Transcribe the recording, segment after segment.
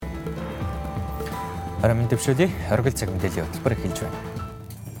Оройн дэвшүүлээ оргил цаг мэдээллийн хөтөлбөр эхэлж байна.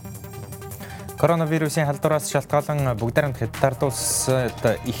 Коронавирусын халдвараас шалтгаалan бүгдээрээ хятад улсад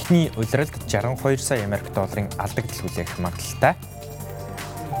эхний улиралд 62 сая Америк долларын алдагдал хүлээх магадлалтай.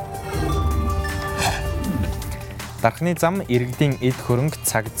 Дархны зам, иргэдийн эд хөрөнгө,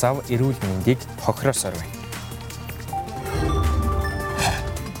 цаг зав, эрүүл мэндийг хохироос орвь.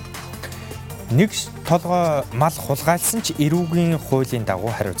 Нэг толгой мал хулгайлсан ч эрүүгийн хуулийн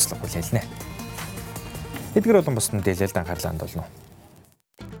дагуу хариуцлага хүлээлнэ. Эдгээр болон бус мэдээлэлд анхаарлаа хандуулна.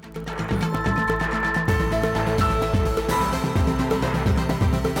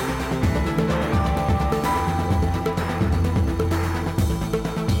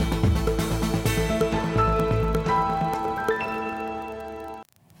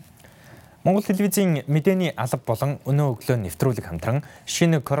 Монгол телевизийн мэдээний алба болон өнөө өглөө нэвтрүүлэг хамтран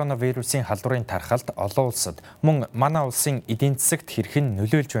шинэ коронавирусын халдварын тархалт олон улсад мөн манай улсын эдийн засагт хэрхэн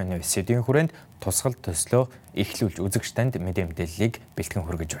нөлөөлж байна вэ сэдвийн хүрээнд тусгал төслөө эхлүүлж үзэгч танд мэдээллийг бэлтгэн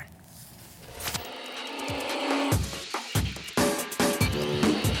хүргэж байна.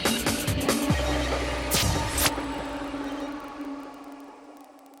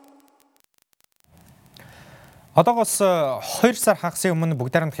 Одоогоос 2 сар хагасын өмнө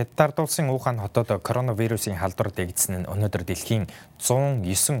бүгдээрээ хятад улсын Ухаан хотод коронавирусын халдвар дэгдсэн нь өнөөдөр дэлхийн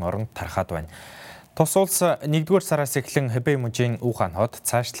 109 оронд тархаад байна. Тус улс 1-р сараас эхлэн Хэбэй мужийн Ухаан хот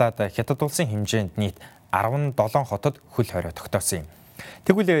цаашлаад хятад улсын хэмжээнд нийт 17 хотод хөл хорой тогтоосон юм.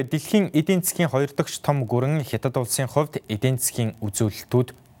 Тэгвэл дэлхийн эдийн засгийн 2 дахь том гүрэн хятад улсын хувьд эдийн засгийн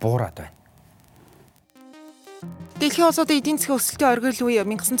үзүүлэлтүүд буураад байна. Дэлхийн улсуудын эдийн засгийн өсөлтийн оргил үе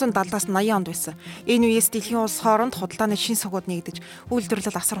 1970-аас 80 онд байсан. Энэ үеэс дэлхийн улс хооронд худалдааны шин сугууд нэгдэж,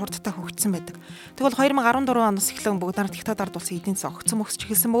 үйлдвэрлэл асар хурдтай хөгжсөн байдаг. Тэгвэл 2014 оноос эхлэн бүгд хятад ард улсын эдийн засаг огцом өсч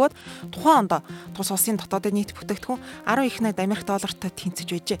эхэлсэн бөгөөд тухайн онд тус улсын дотоодын нийт бүтээгдэхүүн 10 их найд Америк доллартай тэнцэж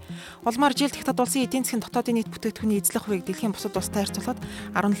байжээ. Улмаар жилд хятад улсын эдийн засгийн дотоодын нийт бүтээгдэхүүний эзлэх хувийг дэлхийн бусад улстай харьцуулахад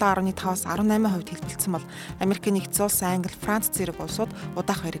 17.5-аас 18% хэлбэлцсэн бол Америкийн нэгдсэн улс, Англи, Франц зэрэг улсууд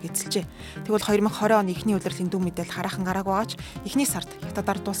удаах байрыг эзэлжээ. Тэгвэл 2020 оны эхний улирлын дүү мэдээлэл хараахан гараагүй байгаач эхний сард хятад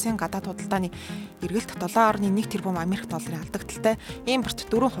ард улсын гадаад худалдааны эргэлт 7.1 тэрбум Америк долларын алдагдaltaй импорт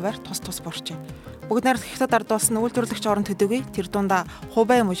 4%-аар тус буурчээ. Бүгд найрамд хятад ард улс нь үйлдвэрлэгч орон төдийгүй тэр дундаа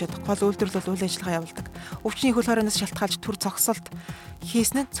Хэбэй мужид гол үйлдвэрлэл үйл ажиллагаа явуулдаг. Өвчний хөл хорионоос шалтгаалж төр зогсолт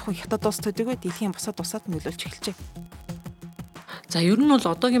хийсэн нь зөвхөн хятад улс төдийгүй дэлхийн бусад улсад нөлөөлж эхэлжээ. За ер нь бол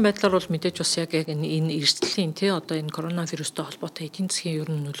одоогийн байдлаар бол мэдээж бас яг энэ эрсдлийн одоо энэ коронавирустай холбоотой эдийн засгийн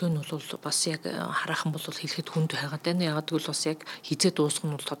ер нь нөлөө нь бол бас яг хараахан бол хэлэхэд хүнд байгаад байна. Яг гэвэл бас яг хизээ дуусах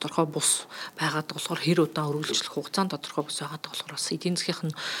нь бол тодорхой бус байгаад болохоор хэр удаан үргэлжлэх хугацаанд тодорхой бус байгаад болохоор бас эдийн засгийнх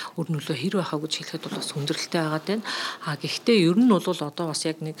нь өр нөлөө хэр байхаа гэж хэлэхэд бол бас хүндрэлтэй байгаад байна. Гэхдээ ер нь бол одоо бас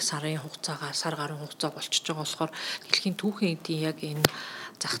яг нэг сарын хугацаагаар сар гарын хугацаа болчихж байгаа болохоор дэлхийн түүхэн эдийн яг энэ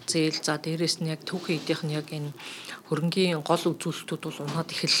зах зээл за дээрэс нь яг түүхэн эдийнх нь яг энэ хөрөнгийн гол үзүүлэлтүүд бол унаад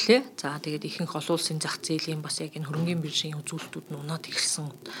эхэллээ. За тэгээд ихэнх олон улсын зах зээлийн бас яг энэ хөрөнгийн биржийн үзүүлэлтүүд нь унаад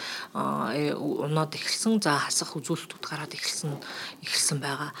эхэлсэн за хасах үзүүлэлтүүд гараад эхэлсэн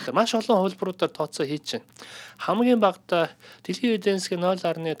байгаа. Маш олон хувилбаруудаар тооцоо хийж байна. Хамгийн багадаа дэлхийн эдийн засгийн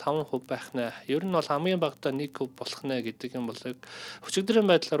 0.5% байх нэ. Ер нь бол хамгийн багадаа 1% болох нэ гэдэг юм бол өчигдрийн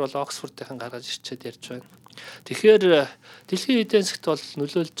байдлаар бол Оксфордын гаргаж ирчээд ярьж байна. Тэгэхээр дэлхийн эдийн засгт бол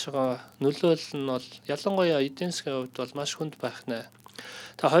нөлөөлж байгаа нөлөөл нь бол ялангуяа эдийн засгийн хувьд бол маш хүнд байх нэ.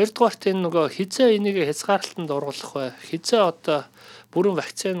 Тэгээ хоёрдугаарт энэ нөгөө хизээ энийг хязгаарлалтанд оруулах вэ? Хизээ одоо бүрэн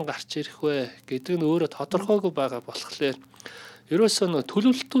вакцин гарч ирэх вэ гэдэг нь өөрөө тодорхойгүй байгаа болохоор ерөөсөө нөгөө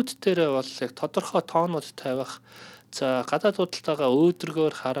төлөвлөлтүүд дээр бол яг тодорхой тоонууд тавих за гадаад худалдаагаа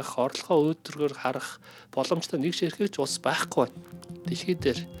өөдрөгөөр харах, орлогоо өөдрөгөөр харах боломжтой нэг ширхэгч улс байхгүй байна. Дэлхий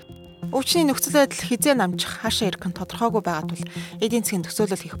дээр Өвчний нөхцөл байдал хизээ намжих хаашаа ирэх нь тодорхойгүй байгаа тул эдийн засгийн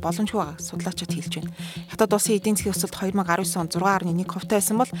төсөөлөл хийх боломжгүй байгааг судлаачид хэлж байна. Хятад улсын эдийн засгийн өсөлт 2019 он 6.1%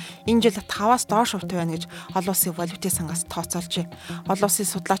 байсан бол энэ жил 5-аас доош хувьтай байна гэж олон улсын валютын сангаас тооцоолжээ. Олон улсын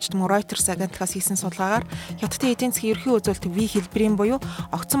судлаачид Reuters агентлагаас хийсэн судалгаагаар хятадын эдийн засгийн ерхий үзүүлэлт V хэлбэрийн буюу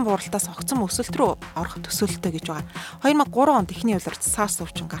огцон бууралтаас огцон өсөлт рүү орох төсөөлөлтэй гэж байгаа. 2003 онд эхний улиралд SARS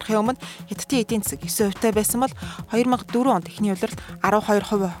өвчин гарахын өмнө хятадын эдийн засаг 9% байсан бол 2004 онд эхний улиралд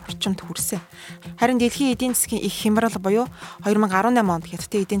 12% орчим хүрсэн. Харин дэлхийн эдийн засгийн их хямрал буюу 2018 онд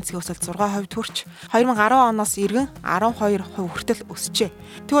хятадын эдийн засгийн өсөлт 6% хүрч 2010 оноос иргэн 12% хүртэл өсжээ.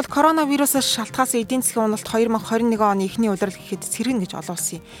 Тэгвэл коронавирусаас шалтгаалсан эдийн засгийн уналт 2021 оны эхний улирал гэхэд сэргэн гэж олон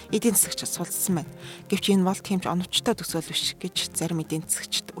улсын эдийн засагч судалсан байна. Гэвч энэ бол тэмч оновчтой төсөөл биш гэж зарим эдийн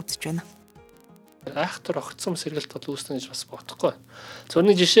засагчид үзэж байна. Айхтар огцом сэргэлт бол үүснэ гэж бас бодохгүй.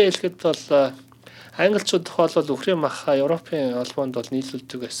 Зөвхөн жишээ хэлэхэд бол англичууд тухайлбал үхрийн маха Европын холбоонд бол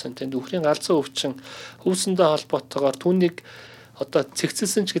нийлүүлдэг байсан. Тэнд үхрийн галзуу өвчин хөвсөндөө холбоотойгоор түүнийг одоо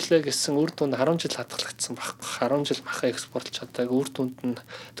цэгцэлсэн ч гэлээ гэсэн үр дүнд 10 жил хадгалагдсан байхгүй. 10 жил маха экспортлж чадаагүй үр дүнд нь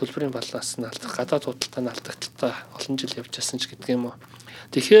төлбөрийн баланс нь алдах, гадаад худалдаа нь алдагдaltaа олон жил явж байсан ч гэдэг юм уу.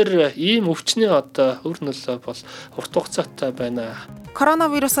 Тэгэхээр ийм өвчний одоо өр нөлөө бол урт хугацаатай байна.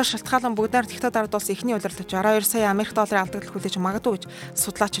 Коронавирусаар шалтгаалan бүгд найрамд хятад ард улс эхний удирдлагч 12 сая америк долларын алдагдал хүлээж магадгүй гэж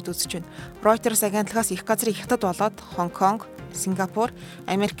судлаачид үзэж байна. Reuters агентлагаас их газрын хятад болоод Хонконг, Сингапур,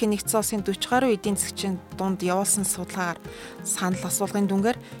 Америкийн нэгдсэн улсын 40 гаруй эдийн засгийн дунд явуулсан судалгаагаар санал асуулгын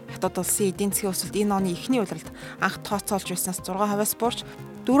дүнгээр хятад улсын эдийн засгийн өсөлт энэ оны эхний улиралд анх тооцоолж байснаас 6%-аас буурч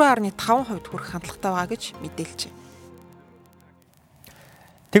 4.5% хүрэх хандлагатай байгаа гэж мэдээлжээ.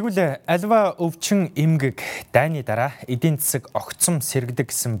 Тэгвэл альва өвчин эмгэг дайны дараа эдийн засаг огцом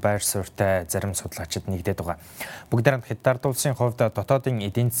сэргэдэг гэсэн байр суурьтай зарим судлаачид нэгдээд байгаа. Бүгд найрамд хятад улсын хувьд дотоодын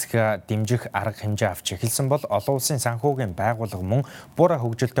эдийн засгаа дэмжих арга хэмжээ авч эхэлсэн бол олон улсын санхүүгийн байгууллага мөн буруу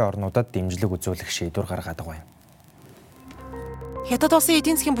хөгжилтэй орнуудад дэмжлэг үзүүлэх шийдвэр гаргаад байгаа юм. Хятад улсын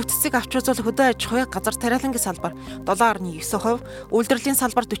эдийн засгийн бүтцийг авч үзвэл хөдөө аж ахуй, газар тариалангийн салбар 7.9%, үйлдвэрлэлийн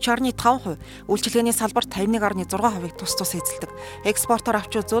салбар 40.5%, үйлчилгээний салбар 51.6%-ыг тус эзэлдэг. Экспортоор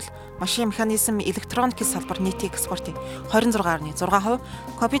авч үзвэл машин механизм, электроникийн салбар нийтийн экспортын 26.6%,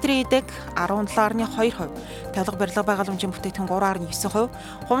 компьютерийн эдэг 17.2%, тавилга барилга байгууламжийн бүтээгдэхүүн 3.9%,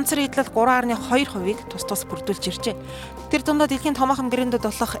 хуванцар идэлэл 3.2%-ыг тус бүрдүүлж иржээ. Тэр дундаа дэлхийн томоохон брэндүүд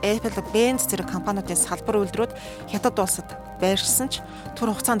болох Apple, Benz зэрэг компаниудын салбар үйлдвэрүүд хятад улсад байршсан ч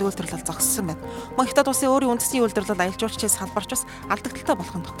түр хугацаанд үйлдвэрлэл зогссон байна. Мөн хятад улсын өөрийн үндэсний үйлдвэрлэл аялал жуулчлалын салбарч бас алдагдaltaй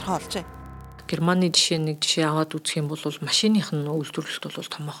болох нь тодорхой болжээ. Германы нэг жишээ аваад үзэх юм бол машиных нь үйлдвэрлэлт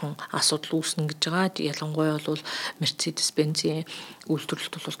бол томоохон асуудал үүснэ гэж байгаа. Ялангуяа бол Mercedes-Benz-ийн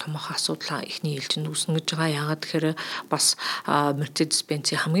үйлдвэрлэлт бол томоохон асуудал эхний ээлжинд үүснэ гэж байгаа. Яагаад тэгэхээр бас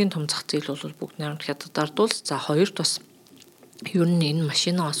Mercedes-Benz-ийн хамгийн том зах зээл бол бүгд найрамд хятадаар дуулс. За хоёрт бас ер нь энэ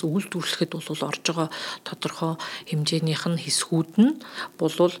машинаас үйлдвэрлэхэд бол орж байгаа тодорхой хэмжээнийх нь хэсгүүд нь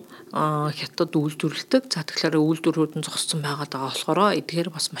бол хятад үйлдвэрлэдэг. За тэгэхээр үйлдвэрүүд нь зогссон байгаад байгаа болохоор эдгээр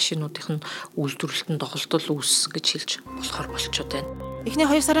бас машинуудын нь үйлдвэрлэлтэнд доголдол үүссэн гэж хэлж болохоор болчиход байна. Эхний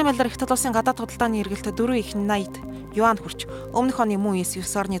 2 сарын майлаар хятад улсын гадаад худалдааны эргэлт 4.80 юан хүрч өмнөх оны мөн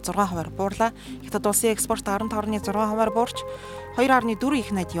 9.6%-аар буурлаа. Хятад улсын экспорт 15.6%-аар буурч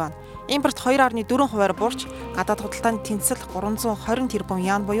 2.4 юан, импорт 2.4%-аар буурч гадаад худалдааны тэнцэл 320 тэрбум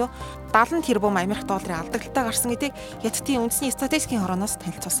юан буюу 70 тэрбум америк долларын алдагдaltaй гарсан гэдгийг Хятадын үндэсний статистикийн хорооноос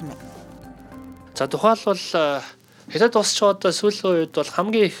танилцуулсан байна. За тухайлбал хятад улс ч одоо сүүлийн үед бол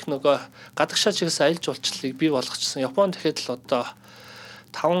хамгийн их нөгөө гадагшаа чигээс аялал жуулчлалыг бий болгочихсон. Японд тэгэхэд л одоо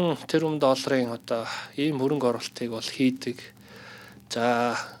 5 тэрбум долларын одоо ийм хөрөнгө оруулалтыг бол хийдэг.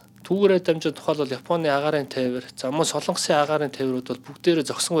 За түүгээрээ дамжиж тухайлбал Японы агаарын тээвэр, за мөн Солонгосын агаарын тээврүүд бол бүгдээрээ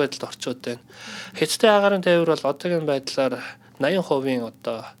зогсон байдалд орчод байна. Хятадын агаарын тээвэр бол одоогийн байдлаар 80%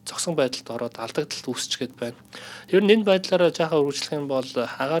 одоо зогсон байдалд ороод алдагдaltaд үүсчихэд байна. Ер нь энэ байдлаараа жаахан үргэлжлэх юм бол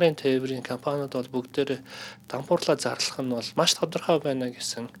агаарын тээврийн компаниуд бол бүгдээрээ дампуурлаа зарлах нь бол маш тодорхой байна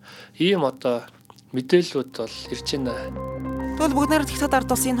гэсэн ийм одоо мэдээллүүд бол ирж байна. Тэгвэл бүгд найрамд хятад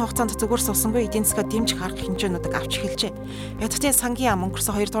ард улсын энэ хугацаанд зүгээр сувсангүй эдийн засгаа дэмжих арга хэмжээнүүдийг авч эхэлжээ. Хятадын сангийн яам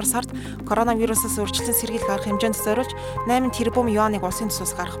өнгөрсөн 2 дугаар сард коронавирусаас урьдчилан сэргийлэх арга хэмжээнд зориулж 8 тэрбум юаныг улсын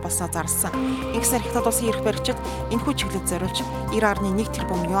төсөөс гаргах болсноо зарласан. Ингэснээр хятад улсын эрх баригчид энэхүү чиглэлд зориулж 90.1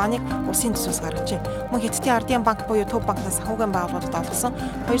 тэрбум юаныг улсын төсөөс гаргажээ. Мөн Хятадын ардын банк буюу Төв банкнаас санхүүгийн байгууллагад олгосон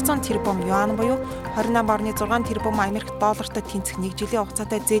 200 тэрбум юан буюу 28.6 тэрбум америк доллартай тэнцэх 1 жилийн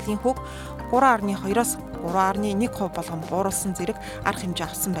хугацаатай зээлийн хүүг 3.2-оос 3.1% болгон бууруулсан зэрэг арга хэмжээ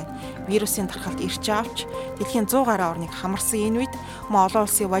авсан байна. Вирусын тархалт ирч авч дэлхийн 100 гаруй орныг хамарсан энэ үед мөн олон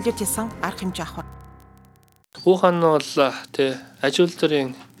улсын валют ясан арга хэмжээ авах. Ухан нь бол аж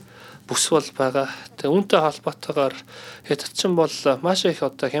үйлдвэрийн бүс бол байгаа. Үүнтэй холбоотойгоор хятадчин бол маш их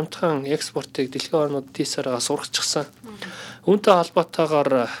одоо хямдхан экспортыг дэлхийн орнууд тийсараа сургачихсан. Үүнтэй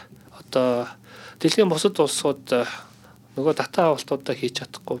холбоотойгоор одоо дэлхийн бусад улсууд нөгөө дата авалтуудаа хийж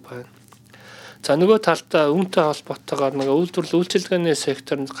чадахгүй байна. За нөгөө талдаа үүнтэй холбоотойгоор нэг үйлчилгээний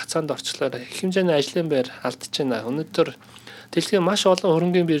сектор гацаанд орчлоор их хэмжээний ажлын байр алдж байна. Өнөөдөр дэлхийн маш олон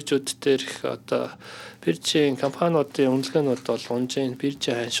хөрөнгөний биржүүд дээр их одоо биржийн компаниудын үнэлгээнүүд бол унжийн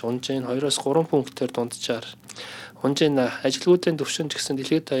биржийн ханш унжийн 2-3 пунктээр дунджаар унжийн ажилгүйдийн түвшинд гэсэн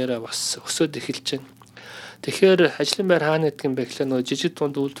дэлхийд даяараа бас өсөд эхэлж байна. Тэгэхээр ажлын байр хаана гэдэг юм бэ гэхлээр нөгөө жижиг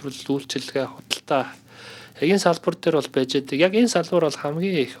дунд үйлдвэрлэл үйлчилгээ худалдаа энэ салбар дээр бол байж байгаа. Яг энэ салбар бол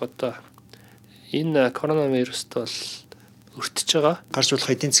хамгийн их одоо энэ коронавируст бол өртөж байгаа. Гарч болох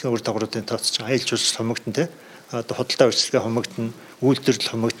эдийн засгийн үр дагавруудын тооцож аялал жуулчлал хомогдсон те. Одоо худалдаа үйлчилгээ хомогдсон,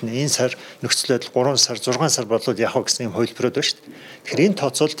 үйлдвэрлэл хомогдсон. Энэ сар нөхцөл байдал 3 сар, 6 сар болоод явах гэсэн юм хувилбарууд байна шүү дээ. Тэгэхээр энэ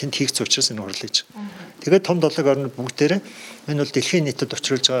тооцоол тэнд хийгц учраас энэ хурлаж. Тэгээд том 7 орнууд бүгдээрээ энэ бол дэлхийн нийтэд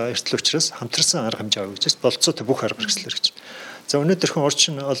учруулж байгаа эрсдэл учраас хамтарсан арга хэмжээ авах гэж болцоотой бүх арга хэрэгслэр гэж. За өнөөдөрхөн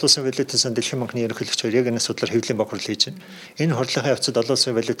орчин олон улсын валютын сан дэлхийн банкны ерөнхийлөгч яг энэ асуудлаар хэвлэлийн баг хурлыг хийж байна. Энэ хурлын явцад олон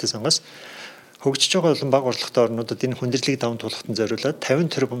улсын валютын сангаас хөгжиж байгаа болон бага орлоготой орнуудад энэ хүндрэлийг даван туулахтан зориулаад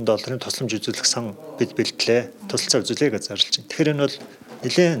 50 тэрбум долларын тусламж үзүүлэх сан бид бэлтлээ. Тусалцаа үзүүлэе гэж зарлж байна. Тэгэхээр энэ бол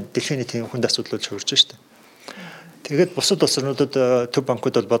нэлээд дэлхийн нийтийн хүнд асуудал болж хөрж байна шүү дээ. Тэгээд бусад улс орнуудад төв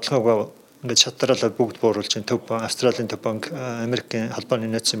банкуд бол бодлогоо ингээд шатраалаад бүгд бууруулж байна. Төв банк, Австралийн төв банк, Америкийн холбооны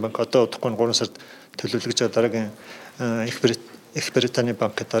нөөцийн банк одоо удахгүй 3 сард төлөвлөж байгаа дараагийн Их Британий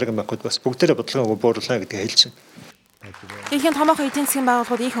банк дараагийн банкуд бас бүгдээрээ бодлогоо бууруулаа гэдгийг хэлж байна. Дэлхийн томоохон эдийн засгийн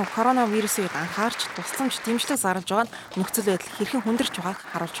байгууллагууд ийхэн коронавирусын үед анхаарч тусламж дэмжлэг зарлж байгаа нь нөхцөл байдал хэрхэн хүндэрч байгааг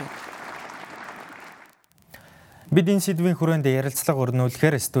харуулж байна. Бид энэ сэдвийн хүрээнд ярилцлага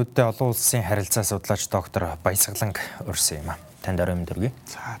өрнүүлэхээр студидтэй олон улсын харилцаа судлаач доктор Баясгаланг урьсан юм а. Танд орой мэнд хүргэе.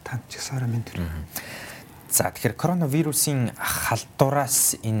 За танд ч гэсэн орой мэнд хүргэе. За тэгэхээр коронавирусын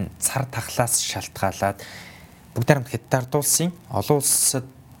халдвараас энэ цар тахлаас шалтгаалаад бүгд хамт Хятад улсын олон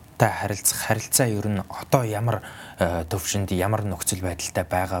улстай харилцаа ер нь одоо ямар төвшөнд ямар нөхцөл байдалтай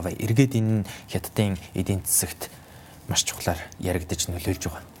байгаа вэ? Эргээд энэ Хятадын эдийн засагт маш чухлаар яригдаж нөлөөлж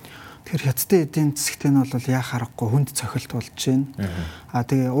байгаа. Тэгэхээр Хятадын эдийн засагт нь бол яа харахгүй хүнд цохилт болж байна.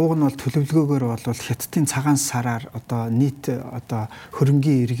 Тэгээ ууг нь бол төлөвлөгөөгөөр бол Хятадын цагаан сараар одоо нийт одоо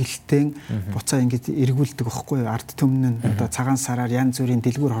хөрөнгийн эргэлтэн буцаа ингэж эргүүлдэг байхгүй ард түмэн нь одоо цагаан сараар янз бүрийн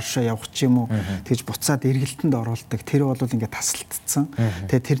дэлгүүр хоршоо явах ч юм уу тэгж буцаад эргэлтэнд оруулдаг. Тэр бол ингэ тасалдсан.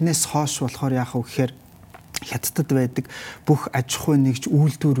 Тэгээ тэрнээс хойш болохоор яах вэ гэхээр Хятадд байдаг бүх аж ахуй нэгж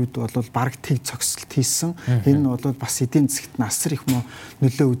үйлдвэрүүд бол бараг тэг цогцолт хийсэн. Энэ нь бол бас эдийн засагт асар их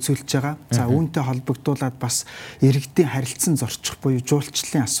нөлөө үзүүлж байгаа. За үүнтэй холбогдуулаад бас иргэдийн харилцан зорчих буюу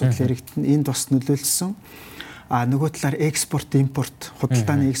жуулчлалын асуудал иргэдэд энд бас нөлөөлсөн. Нөгөө талаар экспорт импорт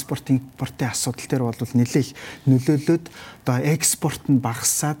худалдааны экспорт импортын асуудал дээр бол нэлээх нөлөөлөд одоо экспорт нь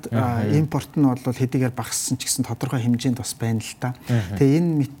багасаад импорт нь бол хэдийгээр багассан ч гэсэн тодорхой хэмжээнд бас байна л да. Тэгээ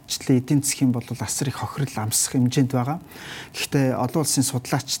энэ мэтчлэн эдийн засгийн бол асар их хохирол амсах хэмжээнд байгаа. Гэхдээ олон улсын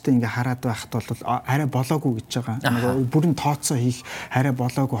судлаачтай ингээ хараад байхад бол арай болоогүй гэж байгаа. Нөгөө бүрэн тооцоо хийх арай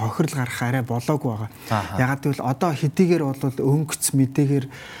болоогүй, хохирол гарах арай болоогүй байгаа. Ягаад гэвэл одоо хэдийгээр бол өнгөц мэдээгээр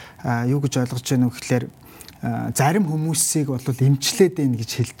юу гэж ойлгож байна вэ гэхээр зарим хүмүүсийг бол эмчлээд байна гэж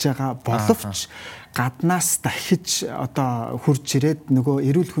хэлж байгаа боловч гаднаас дахиж одоо хурж ирээд нөгөө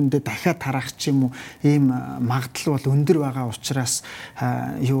эрүүл хүндээ дахиад тарах ч юм уу ийм магадлал бол өндөр байгаа учраас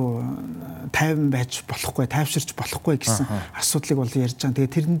юу тайван байж болохгүй, тайвширч болохгүй гэсэн асуудлыг бол ярьж байгаа.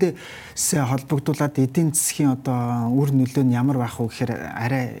 Тэгээ тэрэндээс холбогдуулаад эдийн засгийн одоо үр нөлөө нь ямар байх вэ гэхээр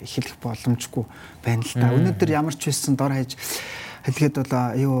арай хэлэх боломжгүй байна л да. Өнөөдөр ямар ч байсан дор хаяж хэлгээд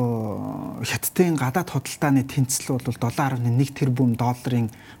бол юу Хятадын гадаад худалдааны тэнцэл бол 7.1 тэрбум долларын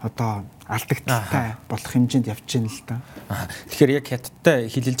одоо алдагдaltaй болох хэмжээнд явж байна л да. Тэгэхээр яг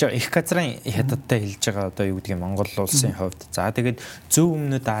Хятадтай хэлэлж байгаа их газрын Хятадтай хэлж байгаа одоо юу гэдгийг Монгол улсын хувьд за тэгээд Зөв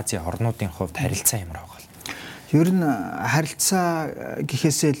Өмнөд Азийн орнуудын хувьд харилцаа ямар байгаа вэ? Ер нь харилцаа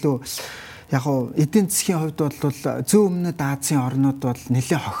гэхээсээ илүү яг нь эдийн засгийн хувьд бол Зөв Өмнөд Азийн орнууд бол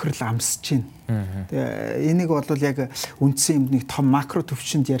нэлээд хохирол амсж байна. Энийг бол яг үндсэн юм нэг том макро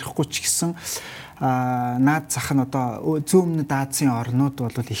төвчөнд ярихгүй ч гэсэн наад зах нь одоо Зөв Өмнөд Азийн орнууд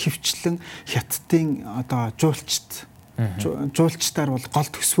бол ихэвчлэн Хятадын одоо жуулчдаар бол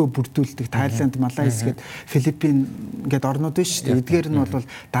гол төсвөө бүрдүүлдэг. Тайланд, Малайз гээд Филиппин гээд орнууд биш шүү дээ. Эдгээр нь бол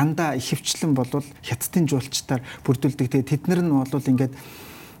дандаа ихэвчлэн бол Хятадын жуулчдаар бүрдүүлдэг. Тэгээ тэд нар нь бол ингээд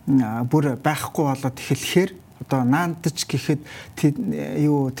бүр байхгүй болоод эхлэхээр одоо наандч гэхэд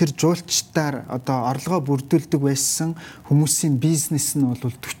тэр жуулчдаар одоо орлогоо бүрдүүлдэг байсан хүмүүсийн бизнес нь бол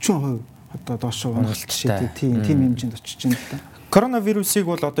 40% одоо доошоо унах жишээ тийм хэмжээнд очиж байна л да. Коронавирусыг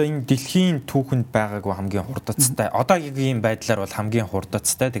бол одоо энэ дэлхийн түүхэнд байгаагүй хамгийн хурдцтай. Одоогийн байдлаар бол хамгийн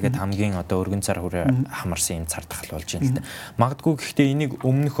хурдцтай. Тэгээд хамгийн одоо өргөн цар хүрээ хамарсан юм цар тахал болж байна л да. Магадгүй гэхдээ энийг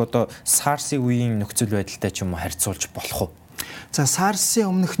өмнөх одоо SARS-ийн үеийн нөхцөл байдалтай ч юм уу харьцуулж болох уу? За SARS-ийн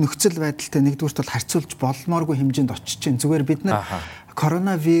өмнөх нөхцөл байдалтай нэгдүгürt бол харьцуулж болмооргүй хэмжээнд очиж байна. Зүгээр бид нар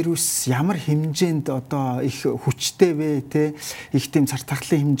коронавирус ямар хэмжээнд одоо их хүчтэй вэ те их тийм цар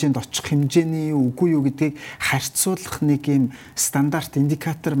тахлын хэмжээнд очих хэмжээний үгүй юу гэдгийг харьцуулах нэг юм стандарт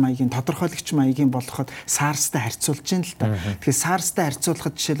индикатор маягийн тодорхойлогч маягийн болгоход SARS-тай харьцуулж байна л да. Тэгэхээр SARS-тай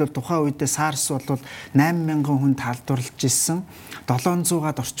харьцуулахад жишээлбэл тухайн үедээ SARS бол 8,000 хүн талдварлаж исэн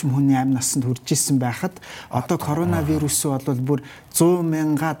 700-аад орчим хүний амь насанд хүрж исэн байхад одоо коронавирус бол бүр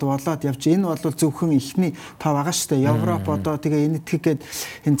 100,000-аад болоод явж энэ бол зөвхөн ихний тоо байгаа шүү дээ. Европ одоо тэгээ энэ пандемик гээд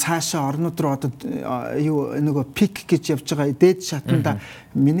энэ цаашаа орнууд руу одоо юу нөгөө пик гэж явж байгаа дээд шатанда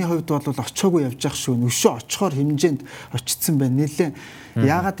миний хувьд бол очоогүй явж ах шүү. Өшөө очихоор хэмжээнд очсон байна. Нилээн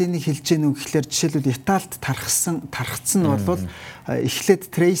яагаад энийг хэлж гэнэ үү гэхээр жишээлбэл Италид тархсан нь бол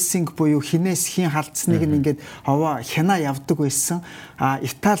эхлээд трейсинг буюу хинээс хин халдсныг ингээд овоо хянаа явдаг байсан.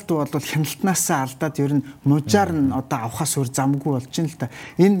 Италид бол хяналтнаасаа алдаад ер нь мужаар нь одоо авахаас өөр замгүй болж байна л та.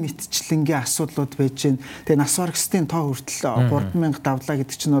 Энэ мэтчлэнгийн асуудлууд байж гэн. Тэгээ нас барагчдын тоо хүртэл 3000 давлаа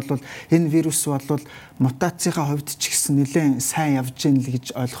гэдэг чинь бол энэ вирус бол мутацийнхаа хувьд ч гэсэн нэлээд сайн явж гэн л гэж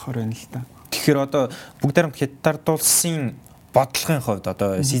ойлгохоор байна л та. Тэгэхээр одоо бүгд хамт хятадд улсын бодлогын хувьд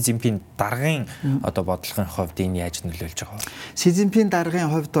одоо Си Цзиньпин даргын одоо бодлогын хувьд энэ яаж нөлөөлж байгаа вэ? Си Цзиньпин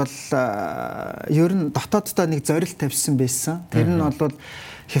даргын хувьд бол ер нь дотооддоо нэг зорилт тавьсан байсан. Тэр нь бол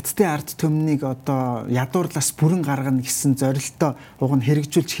Хятадын ард түмнийг одоо ядуурлаас бүрэн гаргана гэсэн зорилтоо уг нь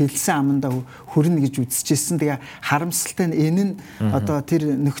хэрэгжүүлж хэлсэн амандаа хүрнэ гэж үзчихсэн. Тэгээ харамсалтай нь энэ нь одоо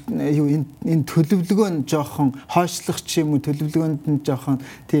тэр юу энэ төлөвлөгөө нь жоохон хойшлох ч юм уу, төлөвлөгөөнд нь жоохон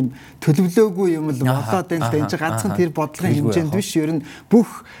тийм төлөвлөөгүй юм л болоод байна л да. Энд чинь ганцхан тэр бодлогын хэмжээнд биш, ер нь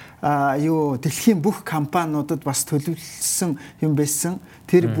бүх дэлхийн бүх компаниудад бас төлөвлөсөн юм байсан.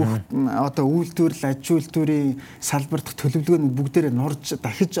 Тэр бүх одоо үйлдвэрлэл, аж үйлдвэрийн салбарт төлөвлөгөөнд бүгдээрээ нурж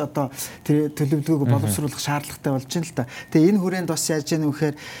дахиж одоо тэр төлөвлөгөөг боловсруулах шаардлагатай болж байна л да. Тэгээ энэ хүрээнд бас яаж яах вэ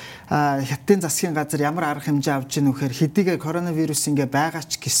гэхээр Хятадын засгийн газар ямар арга хэмжээ авч ийн вэхээр хэдийгээр коронавирус ингээ байгаа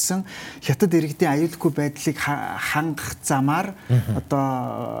ч гэсэн Хятад иргэдийн аюулгүй байдлыг хангах замаар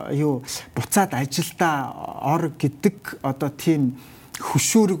одоо юу буцаад ажилдаа ор гэдэг одоо тийм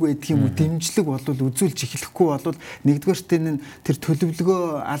хөшөөрөг байдаг юм уу, дэмжлэг бол үзүүлж эхлэхгүй бол нэгдүгээрт энэ тэр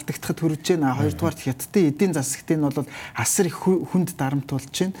төлөвлөгөө алдагдахад хүрэж байна. Хоёрдугаарт Хятадын эдийн засагтын бол асар их хүнд дарамт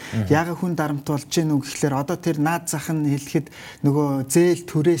болж байна. Яагаад хүнд дарамт болж байна уу гэхэлэр одоо тэр наад зах нь хэлэхэд нөгөө зээл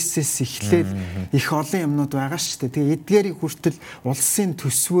түрээсээс эхлээд их олон юмнууд байгаа шүү дээ. Тэгээ эдгээрийг хүртэл улсын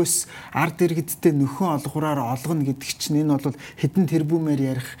төсвөөс ард иргэдтэй нөхөн олгороор олгоно гэдэг чинь энэ бол хэдэн тэрбумээр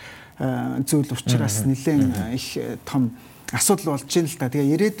ярих зүйл учраас нэлээд их том асуудал болж байна л та.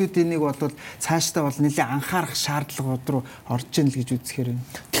 Тэгээ ирээдүйд энийг бол цаашдаа бол нэлээд анхаарах шаардлагууд руу орж ийн л гэж үзэхээр байна.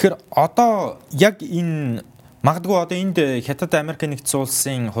 Тэгэхээр одоо яг энэ магадгүй одоо энд Хятад Америк нэгдсэн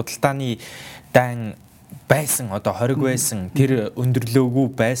улсын худалдааны дан байсан одоо хориг байсан тэр өндөрлөөгүй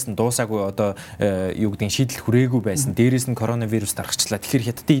байсан дуусаагүй одоо юу гэдэг нь шийдэл хүрээгүй байсан. Дээрээс нь коронавирус тархачлаа. Тэгэхээр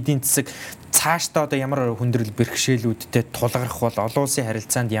Хятадын эдийн засаг цаашдаа одоо ямар хүндрэл бэрхшээлүүдтэй тулгарх бол олон улсын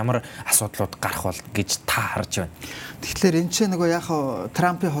харилцаанд ямар асуудлууд гарах бол гэж та харж байна. Тэгэхээр энэ ч нөгөө яг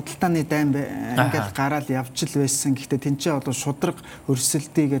Трампын худалдааны дайн ингээд гараад явж л байсан. Гэхдээ тэнцээ одоо шудраг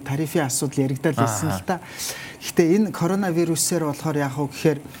өрсөлдөйг тарифын асуудал яригдал байсан л та. Гэхдээ энэ коронавирусээр болохоор яг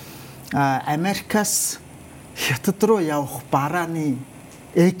гэхээр Америкаас Хятад руу явах барааны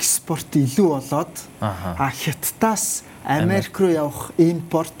экспорт илүү болоод Хятадаас Америк руу явах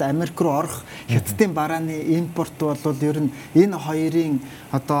импорт, Америк руу орох Хятадын барааны импорт бол ер нь энэ хоёрын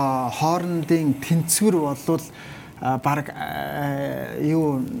одоо хоорондын тэнцвэр бол баг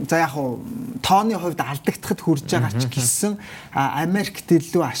юу за яг тооны хувьд алдагдахад хүрж байгаа ч гэсэн Америкт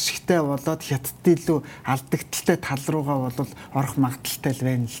илүү ашигтай болоод Хятадд илүү алдагдaltaй тал руугаа бол орох магадaltaй л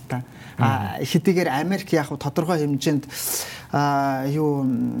байна л та. Хэдийгээр Америк яг тодорхой хэмжээнд юу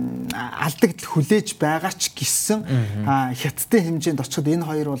алдагдал хүлээж байгаа ч гэсэн Хятадын хэмжээнд очиход энэ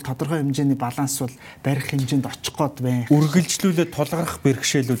хоёр бол тодорхой хэмжээний баланс бол барих хэмжээнд очих гээд байна. Үргэлжлүүлээд тулгарх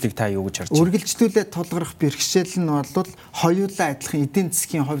бэрхшээлүүдийг та юу гэж харж байна? Үргэлжлүүлээд тулгарх бэрхшээл нь бол хоёулаа адилхан эдийн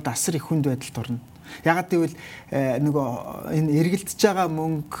засгийн хувьд асар их хүнд байдалд орно. Ягаад гэвэл нөгөө энэ эргэлдэж байгаа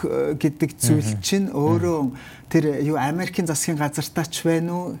мөнгө гэдэг зүйл чинь өөрөө тэр юу Америкийн засгийн газартаа ч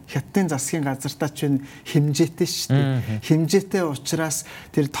байна уу, Хятадын засгийн газартаа ч байна хэмжээтэй шүү дээ. Хэмжээтэй учраас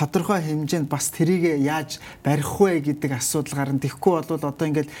тэр тодорхой хэмжээнд бас тэрийг яаж барих вэ гэдэг асуудал гарна. Тэгэхгүй бол одоо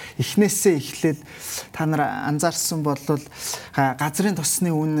ингээд эхнээсээ эхлээд та нар анзаарсан бол газрын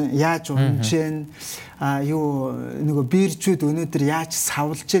тосны үн яаж унжээн юу нөгөө биржүүд өнөөдөр яаж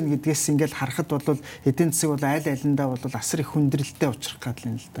савлж гэн гэдгээс ингээд харахад бол эдийн засаг бол аль алиндаа бол асар их хүндрэлтэй учрах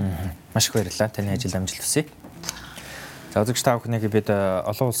гадлаа л да. Маш их баярлалаа. Таны ажил амжилт хүсье. За үзэгч та бүхнийг бид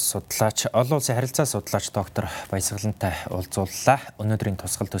олон улсын харилцаа судлаач доктор Баясгалантай уулзууллаа. Өнөөдрийн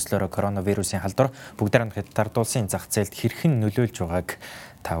тусгал төслөөр коронавирусын халдвар бүгд хамт Хятад улсын зах зээлд хэрхэн нөлөөлж байгааг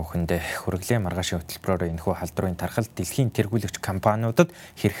та бүхэндээ хүргэлээ. Маргаашийн хөтөлбөрөөр энэхүү халдварын тархалт дэлхийн тэргүүлэгч компаниудад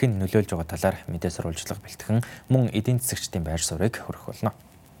хэрхэн нөлөөлж байгаа талаар мэдээ сурвалжлага бэлтгэн мөн эдийн засагчдын байр суурийг хүргэх болно.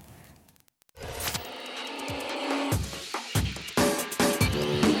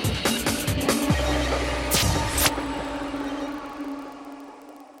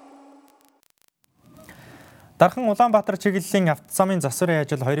 Дархан Улаанбаатар чиглэлийн автозамын засварын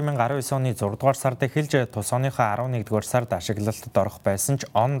ажил 2019 оны 6 дугаар сард эхэлж тус оныхоо 11 дугаар сард ашиглалтад орох байсан ч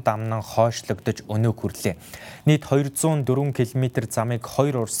он дамнан хойшлогдож өнөө хүрлээ. Нийт 204 км замыг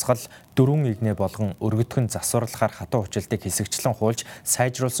 2 урсгал 4 игнэ болгон өргөдгөн засварлахаар хатуу хүчилтийг хэсэгчлэн хуулж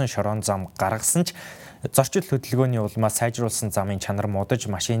сайжруулсан шорон зам гаргасан ч зорчил хөдөлгөөний улмаас сайжруулсан замын чанар муудаж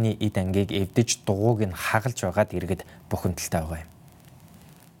машины эд ангийг эвдэж дугуйг нь хагалж байгаад иргэд бухимдалтай байгаа юм.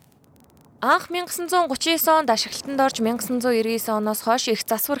 Анх 1939 онд ашиглалтанд орж 1999 оноос хойш их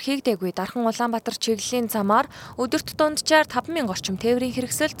засвар хийгдээгүй Дархан Улаанбаатар чиглэлийн замаар өдөрт дунджаар 5,000 орчим тээврийн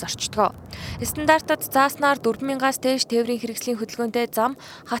хэрэгсэл зорчдог. Стандартад зааснаар 4,000-аас дээш тээврийн хэрэгслийн хөдөлгөөнтэй зам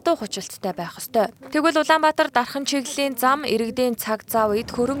хатуу хүчилттэй байх ёстой. Тэгвэл Улаанбаатар Дархан чиглэлийн зам иргэдийн цаг зав эд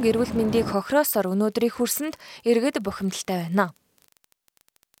хөрөнгө эрүүл мэндийг хохироосоор өнөөдрийг хүрсэнд иргэд бухимдалтай байна.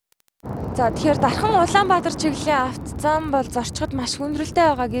 За тэгэхээр Дархан Улаанбаатар чиглэлийн автозам бол зорчход маш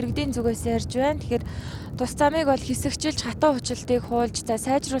хүндрэлтэй байгааг иргэдийн зүгээс ярьж байна. Тэгэхээр тус замыг бол хэсэгчилж хатуу хүчилтийг хуулж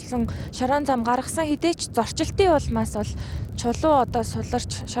сайжруулсан шорон зам гаргасан хэдий ч зорчилтын улмаас бол чулуу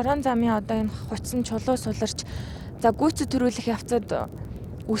суларч шорон замын энэ хуцсан чулуу суларч гүйцэд төрүүлэх явцад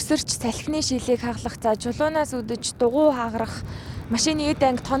үсэрч салхины шилийг хаглах чулуунаас үдэж дугуй хагарах машины эд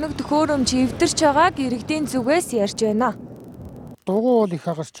анги тоног төхөөрөмж эвдэрч байгааг иргэдийн зүгээс ярьж байна. Дугуй бол их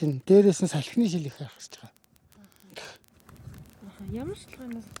хагарч байна. Дээрээс нь салхины шил их хагарч байгаа. Ямар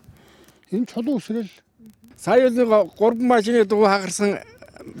шилгэнээс? Энэ чулуу үсрэл. Сая л 3 машины дугуй хагарсан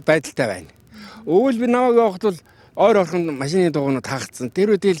байдалтай байна. Өвөл би намайг явахад бол ойр орхон машины дугуйнууд хаагцсан.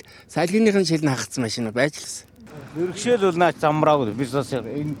 Тэр үедэл салхиныхын шил нь хаагцсан машин байж лсэн. Бэрхшээл бол наач замраагүй. Би бас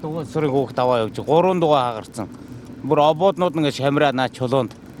энэ дугуй сүрийг хөөхд аваа явж 3 дугуй хаагарсан. Бүр обооднууд ингээ шамраа наач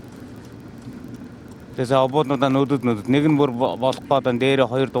чулуунд. Тэсээ обооднуудаа нүдэд нэг нь бүр болох гээд дээрээ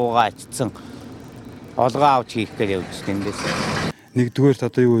 2 дугуйгаа ачсан. Олгоо авч хийх гэж явж тэндээс. Нэгдүгээрт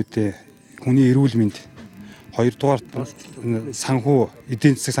одоо юу гэдэг хүний эрүүл мэнд, хоёрдугаарт санхүү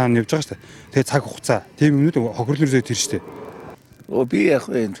эдийн засаг санаа явж байгаа шүү дээ. Тэгээ цаг хугацаа тийм юмнууд хохирлоороо тэр шүү дээ. Би яг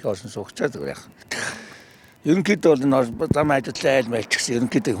энэ орсон суугчаад байгаа. Ерөнхийдөө бол зам ажиллаа айл мэлчсэн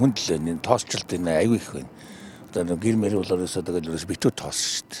ерөнхийдөө хүндэл энэ тоосчлт энэ аюу их байна. Одоо гэр мэр болоод тэгэл битүү тоос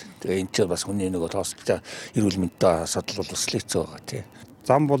шүү дээ. Тэгээ энэ ч бас хүний нэг тоосч эрүүл мэндтэй асуудал бол бас хэцүү байгаа тий.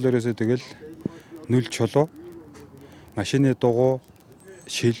 Зам бол ерөөсөө тэгэл нүл чулуу, машины дугуй,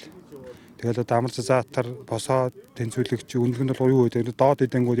 шил тэгэл одоо амарч заатар босоо тэнцвэрлэгч үнэлгэнд бол юу гэдэг доод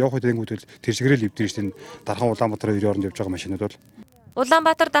эдэнгүүд явах эдэнгүүд тэр шигрэл эвдэрэн шүү дээ. Дархан Улаанбаатарын өрөөнд явж байгаа машинууд бол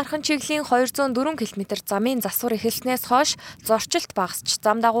Улаанбаатар Дархан чиглэлийн 204 км замын засвар эхэлснээс хойш зорчилт багасч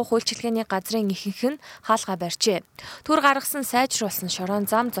зам дагуу үйлчилгээний газрын ихэнх нь хаалгаа барьжээ. Түр гаргасан сайжруулсан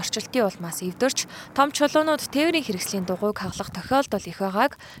шорон зам зорчилтын улмаас эвдэрч том чулуунууд тээврийн хэрэгслийн дугуйг хаглах тохиолдол их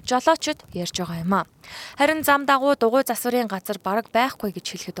байгааг жолоочид ярьж байгаа юм а. Харин зам дагуу дугуй засварын газар бараг байхгүй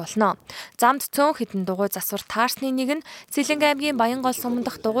гэж хэлэхэд болно. Замд цөөн хэдэн дугуй засвар таарсны нэг нь Цэлэнг аймгийн Баянгол суман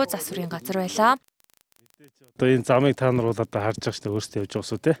дахь дугуй засварын газар байлаа. Одоо энэ замыг та нар бол одоо харж байгаа шүү дээ өөрсдөө явж байгаа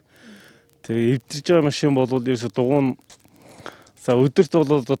шүү те. Тэгээ эвдэрж байгаа машин бол ерөөсө дугуун өдөрт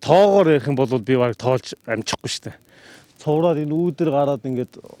бол тоогоор ярих юм бол би баг тоолж амжихгүй шүү дээ. Цувраад энэ үүдэр гараад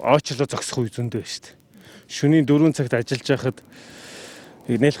ингээд ойчлоо зогсох үе зөндөө шүү дээ. Шөнийн 4 цагт ажиллаж байхад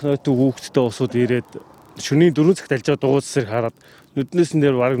нээлхнөтөө хүүхдтэй усууд ирээд шөнийн 4 цагт ажиллаж байгаа дугуй засыг хараад нүднээс нь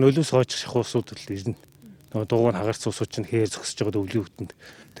дээр баг нөлөөс хоочих шахуусууд л ирнэ. Нөгөө дугуйг хагарсан усууд чинь хээр зогсож байгаа өвлийн үтэнд.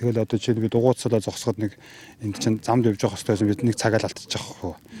 Тэгэл одоо чинь би дугуйцалаа зогсоход нэг энд чинь замд явж явах хэрэгтэй байсан бид нэг цагаал алдчих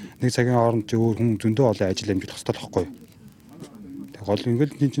واخхой. Нэг цагийн хооронд чи өөр хүн зөндөө олон ажил амжуулах хэрэгтэй байхгүй. Тэг гол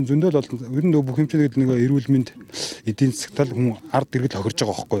ингээл энэ чинь зөндөө л ер нь бүх хэмжээнд нэг эрүүл мэнд эдийн засгтал хүн ард иргэд хохирж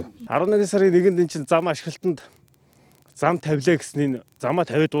байгаа байхгүй. 11 сарын 1-нд энэ чинь зам ашиглалтанд зам тавилаа гэсний замаа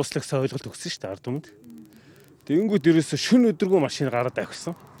тавиад дуусах гэсэн ойлголт өгсөн шүү дээ ард түмэнд. Тэнгүүд ерөөсө шүн өдргөө машин гараад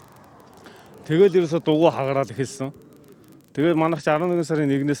авчихсан. Тэгэл ерөөсө дугуй хагараад эхэлсэн. Тэгээд манайх 11 сарын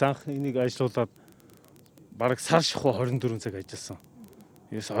 1-ээс анх энийг ажиллуулад бараг сар шахуу 24 цаг ажилласан.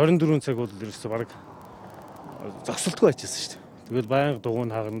 Ерөөс 24 цаг бол ерөөсө бараг зогсолтгүй ажилласан шүү дээ. Тэгээд байнга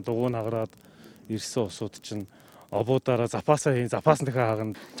дугуйн хагараад ирсэн усууд чинь обуудаараа запасны дахиад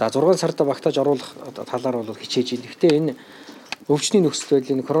хаагна. За 6 сард багтааж оруулах талаар бол хичээж байна. Гэхдээ энэ өвчтний нөхцөл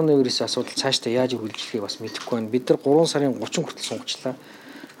байдлын коронавирусын асуудал цаашдаа яаж үргэлжлэхийг бас мэдэхгүй байна. Бид нар 3 сарын 30 хүртэл сунгацлаа.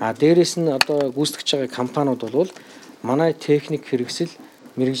 Дээрээс нь одоо гүйцэтгэж байгаа компаниуд бол манай техник хэрэгсэл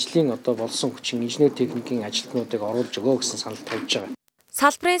мэрэгжлийн болсон хүчин инженер техникийн ажилтнуудыг оруулж өгөө гэсэн санал тавьж байгаа.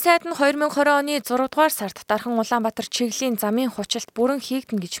 Салбарын сайд нь 2020 оны 6 дугаар сард Дархан Улаанбаатар чиглэлийн замын хучлалт бүрэн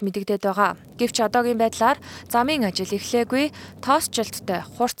хийгдэнэ гэж мэдэгдээд байгаа. Гэвч одоогийн байдлаар замын ажил эхлээгүй, тоосчлттай,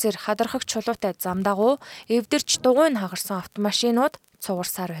 хурц зэр хадрахаг чулуутай зам дагуу эвдэрч дугуйн хагарсан автомашинууд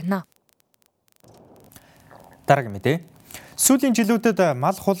цугарсаар байна. Дараагийн мэдээ. Сүүлийн жилүүдэд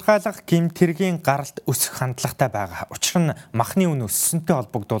мал хулгайлах гэмт хэргийн гаралт өсөх хандлагатай байгаа. Учир нь махны үн өссөнтэй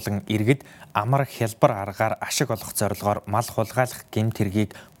холбогдуулан иргэд амар хялбар аргаар ашиг олох зорилгоор мал хулгайлах гэмт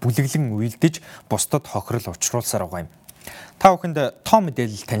хэргийг бүлэглэн үйлдэж бусдад хохирол учруулсаар байгаа юм. Та бүхэнд тоо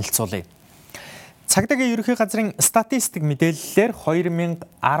мэдээлэл танилцуулъя. Цагдаагийн ерөнхий газрын статистик мэдээллээр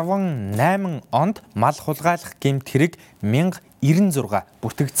 2018 онд мал хулгайлах гэмт хэрэг 1096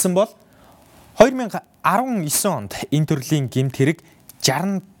 бүртгэгдсэн бол 2019 онд энэ төрлийн гэмт хэрэг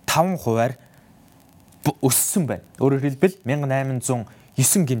 65%-аар өссөн байна. Өөрөөр хэлбэл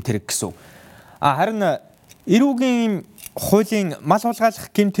 1809 гэмт хэрэг гэсэн. Харин эрүүгийн хуулийн мал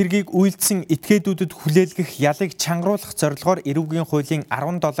хулгайлах гэмт хэргийг үйлдсэн этгээдүүдэд хүлээлгэх ялыг чангруулах зорилгоор эрүүгийн хуулийн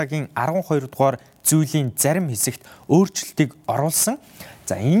 17-гийн 12 дугаар зүйлийн зарим хэсэгт өөрчлөлтийг оруулсан.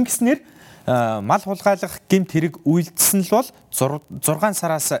 За ингэснээр мал хулгайлах гэмт хэрэг үйлдсэн л бол 6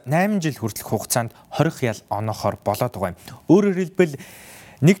 сараас 8 жил хүртэлх хугацаанд 20 ял оноохоор болоод байгаа юм. Өөрөөр хэлбэл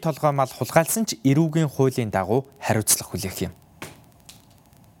нэг толгой мал хулгайлсан ч эрүүгийн хуулийн дагуу хариуцлага хүлээх юм.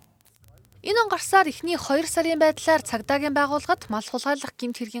 Энэ он гарсаар эхний 2 сарын байдлаар цагдаагийн байгууллагад мал хулгайлах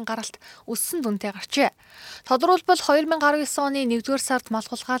гэмт хэргийн гаралт өссөн дүнтэй гарчээ. Тодорхойлбол 2019 оны 1-р сард мал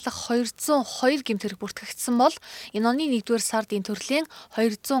хулгайлах 202 гэмт хэрэг бүртгэгдсэн бол энэ оны 1-р сард энэ төрлийн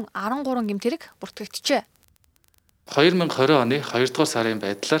 213 гэмт хэрэг бүртгэгджээ. 2020 оны 2-р сарын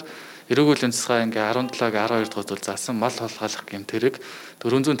байдлаар эрүүгийн хуулийн засгийн ангийн 17-гийн 12 дугаар зүйл заасан мал хулгайлах гэмт хэрэг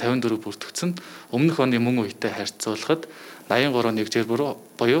 454 бүртгэгдсэн. Өмнөх оны мөн үетэй харьцуулахад 83.1-жээр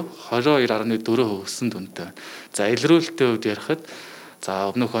буюу 22.4% өссөн дүнтэй байна. За илрүүлэлтийн хувьд ярихад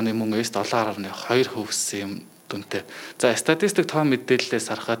өмнөх оны мөн үеэс 7.2% өссөн юм дүнтэй. За статистик тоо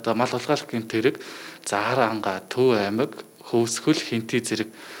мэдээллээс харахад мал хулгайлах гэмт хэрэг Хар анга, Төв аймаг, Хөвсгөл, Хинти зэрэг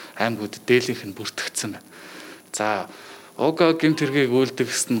аймагуд дээлийнх нь бүртгэгдсэн байна. За уг гэмт хэргийг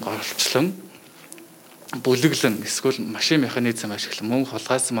үйлдвэрлэсэн голчлон бүлэглэн эсвэл машин механизм ашиглан мөн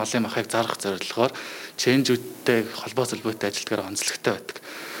хулгайлсан малын махыг зарах зорилгоор чэнжүүдтэй холбоо зөвлөлтөй ажилтгаар онцлогтой байдаг.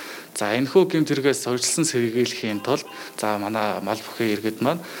 За энэхүү гэмт хэрэгээс урьдчилан сэргийлэхийн тулд манай мал бүхий иргэд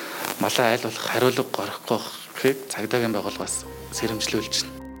маань малаа аль болох хариулга гаргахыг цагдаагийн байгууллагаас сэрэмжлүүлж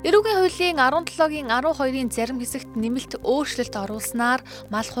байна. Эрүүгийн хуулийн 17-гийн 12-ийн зарим хэсэгт нэмэлт өөрчлөлт оруулснаар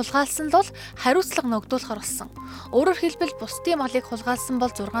мал хулгайлсан л бол хариуцлага ногдуулахар болсон. Өөрөөр хэлбэл бусдын малыг хулгайлсан бол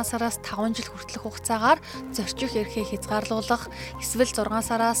 6 сараас 5 жил хүртэлх хугацаагаар зорчих эрхээ хязгаарлуулах, эсвэл 6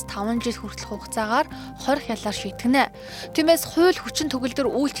 сараас 5 жил хүртэлх хугацаагаар хорих ялаар шийтгэнэ. Тиймээс хууль хүчин төгөлдөр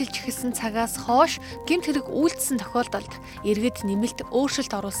үйлчилж эхэлсэн цагаас хойш гэмт хэрэг үйлдсэн тохиолдолд иргэд нэмэлт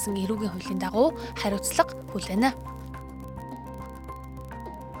өөрчлөлт оруулсан эрүүгийн хуулийн дагуу хариуцлага хүлээнэ.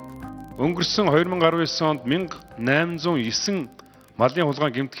 Өнгөрсөн 2019 онд 1809 малын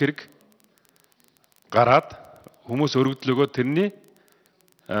хулгайн гэмт хэрэг гараад хүмүүс өргөдлөгөө тэрний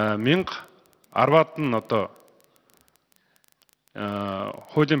 1010-аад нь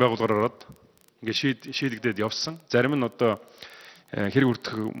хуулийн байгууллагаар ороод ингээд шийдэгдээд явсан. Зарим нь хэрэг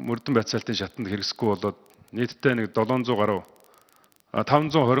үрдэх мөрдөн байцаалтын шатанд хэрэгсэхгүй болоод нийтдээ нэг 700 гаруй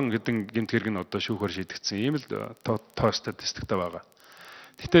 520 хэдэн гэмт хэрэг нь шүүхээр шийдэгдсэн. Ийм л тоо статистиктай байгаа.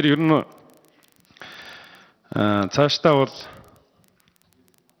 Тэгэхээр ер нь цаашдаа бол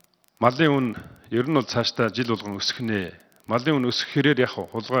малын үн ер нь бол цаашдаа жил болгон өсөх нэ. Малын үн өсөх хэрээр яг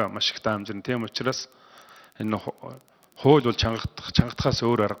хулгай маш их даамжирна. Тийм учраас энэ хууль бол чангатахаас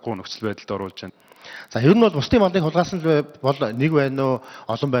өөр аргагүй нөхцөл байдалд оруулж байна. За ер нь бол бусдын малыг хулгайлсан бол нэг байна уу,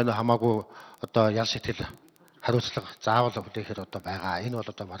 олон байна уу хамаагүй ял шитгэл хариуцлага заавал хүлээхээр байгаа. Энэ бол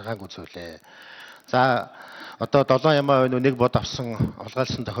маргаангүй зүйлээ. За 7 ямаа байна уу, нэг бод авсан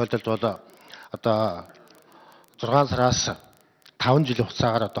хулгайлсан тохиолдолд бол 6 сараас 5 жилийн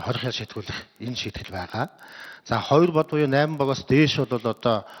хугацаагаар 20 ял шийтгүүлэх энэ шийтгэл байгаа. За 2 бод буюу 8 богоос дээш бол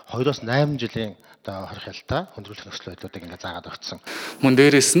 2-оос 8 жилийн 20 ялтай хөндрүүлэх нөхцөл байдлуудыг ингээд заагаад өгсөн. Мөн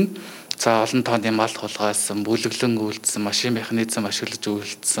дээрэс нь олон тооны мал хулгайлсан, бүлэглэн үйлдсэн, машин механизм ашиглаж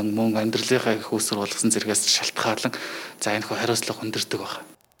үйлдсэн, мөн амьдралынхаа их үүсвэр болгосон зэрэгээс шалтгаалan энэхүү хариуцлага хүндэрдэг байна.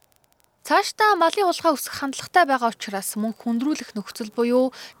 Цаашдаа малын хулгай өсөх хандлагатай байгаа учраас мөн хүндрүүлэх нөхцөл буюу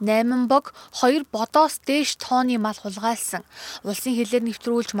 8 бог 2 бодоос дээш тонны мал хулгайлсан, улсын хилээр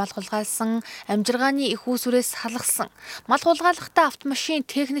нэвтрүүлж мал хулгайлсан, амжиргааны их үүсвэрээс салгасан, мал хулгайлахдаа автомашин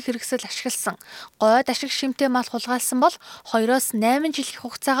техник хэрэгсэл ашигласан, гойд ашиг шимтэй мал хулгайлсан бол 2-оос 8 жилийн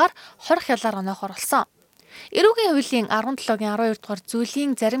хугацаагаар хорих ялаар оноохоор болсон. Эрүүгийн хуулийн 17-гийн 12 дугаар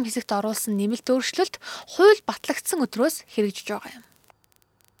зүйлийн зарим хэсэгт оруулсан нэмэлт өөрчлөлт хууль батлагдсан өдрөөс хэрэгжиж байгаа юм.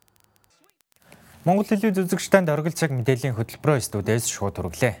 Монгол телевиз үзэгчдэнд оргил цаг мэдээллийн хөтөлбөрөө студиэс шууд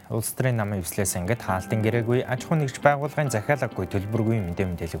хүргэлээ. Улс төрийн намын эвслээс ангид хаалтын гэрээгүй аж ахуйн нэгж байгууллагын захиалаггүй төлбөргүй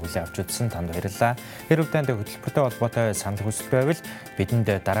мэдээллийг хүлээн авч үзсэн танд баярлалаа. Хэрв танд хөтөлбөртэй холбоотой санал хүсэл байвал бидэнд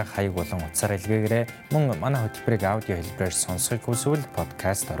дараах хаяг болон утсаар илгээгээрэй. Мөн манай хөтөлбөрийг аудио хэлбэрээр сонсохыг хүсвэл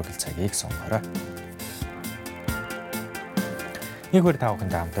подкаст оргил цагийг сонгоорой. Нэг хоёр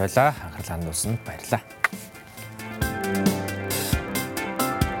тавханд хамт байлаа. Анхаарлаа хандуулсанд баярлалаа.